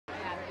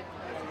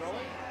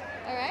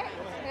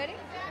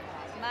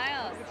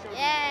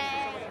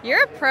Yay!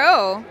 You're a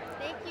pro.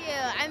 Thank you.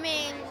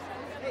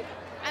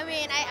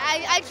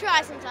 I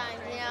try sometimes.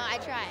 I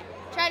try.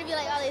 Try to be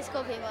like all these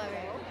cool people over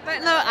here.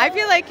 But no, I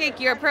feel like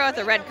you're a pro at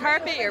the red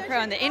carpet. You're a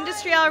pro in the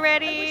industry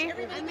already.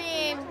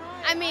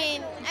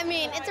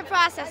 It's a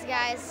process,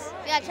 guys.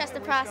 You gotta trust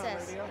the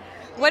process.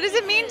 What does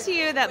it mean to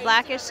you that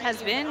Blackish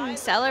has been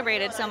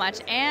celebrated so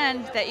much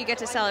and that you get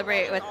to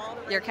celebrate with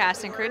your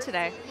cast and crew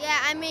today? Yeah,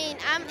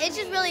 it's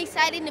just really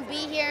exciting to be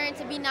here and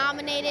to be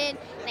nominated.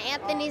 And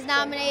Anthony's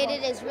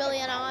nominated is really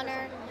an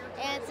honor.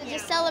 And to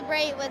just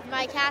celebrate with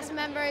my cast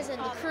members and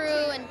the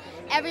crew and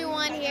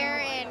everyone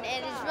here, and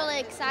it's really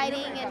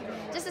exciting. And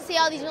just to see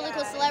all these really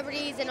cool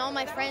celebrities and all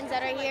my friends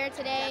that are here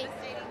today,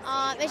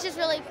 it's just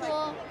really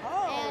cool.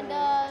 And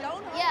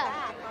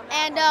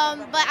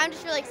but I'm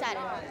just really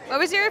excited. What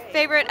was your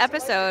favorite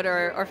episode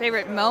or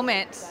favorite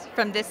moment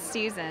from this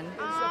season?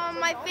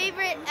 My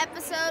favorite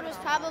episode was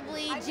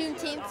probably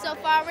Juneteenth so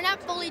far. We're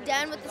not fully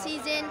done with the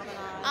season,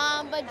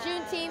 but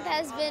Juneteenth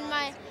has been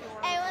my.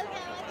 Hey,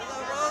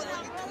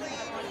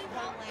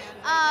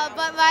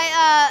 but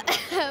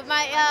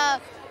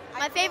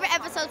my favorite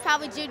episode is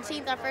probably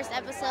Juneteenth, our first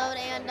episode,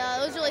 and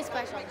it was really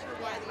special.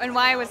 Yeah. And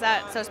why was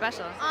that so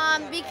special?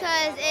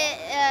 Because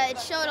it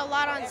showed a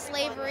lot on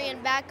slavery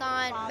and back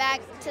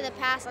to the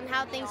past on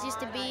how things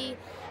used to be,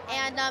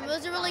 and it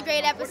was a really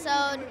great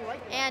episode,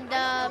 and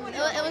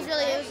it was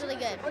really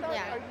good.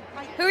 Yeah.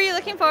 Who are you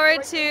looking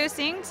forward to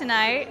seeing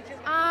tonight?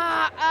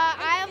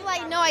 I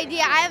have no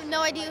idea. I have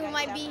no idea who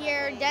might be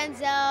here.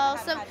 Denzel,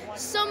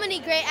 so many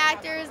great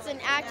actors and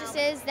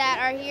actresses that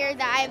are here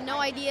that I have no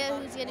idea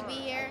who's going to be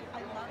here.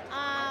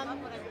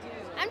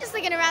 I'm just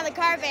looking around the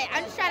carpet.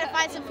 I'm just trying to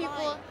find some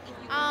people.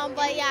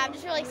 But yeah, I'm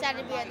just really excited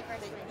to be here the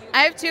first time.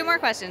 I have two more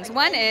questions.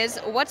 One is,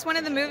 what's one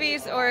of the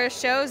movies or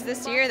shows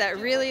this year that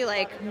really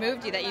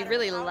moved you, that you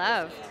really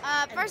love?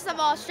 First of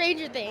all,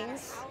 Stranger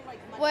Things,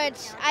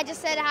 which I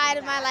just said hi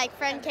to my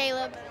friend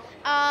Caleb.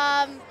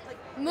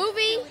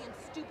 Movie,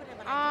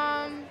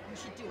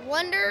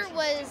 Wonder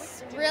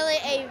was really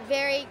a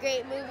very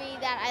great movie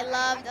that I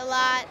loved a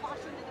lot.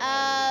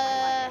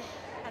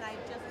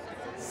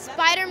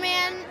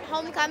 Spider-Man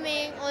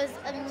Homecoming was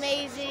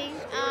amazing.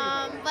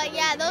 But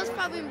yeah, those are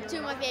probably two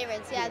of my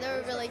favorites. Yeah, they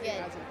were really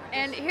good.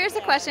 And here's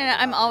a question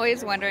I'm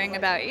always wondering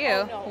about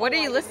you. What are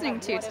you listening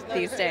to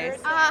these days?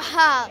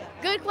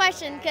 Good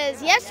question,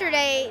 because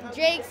yesterday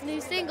Drake's new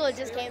single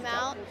just came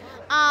out.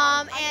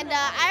 And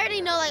I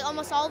already know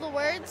almost all the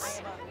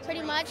words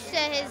pretty much to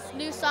his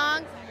new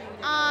song.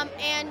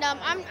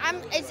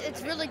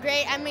 It's really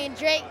great. I mean,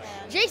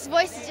 Drake's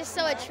voice is just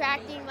so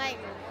attracting.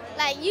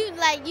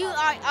 You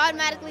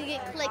automatically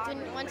get clicked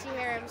once you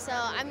hear him. So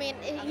I mean,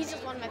 he's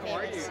just one of my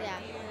favorites. Yeah.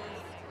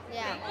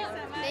 Yeah.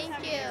 Thank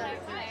you.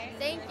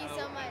 Thank you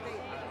so much.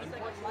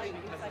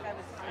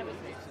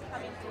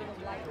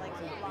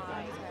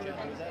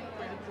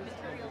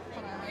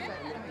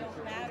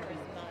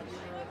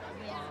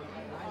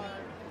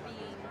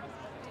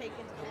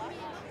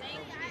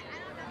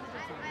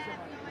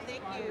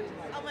 Thank you.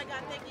 Oh my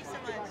God, thank you so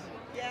much.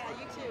 Yeah,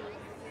 you too.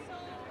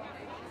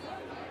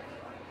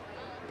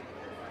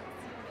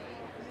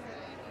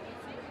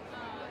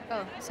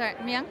 Oh, sorry,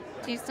 Myung,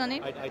 do you still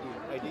need? I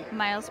do.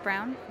 Miles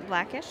Brown,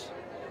 Blackish.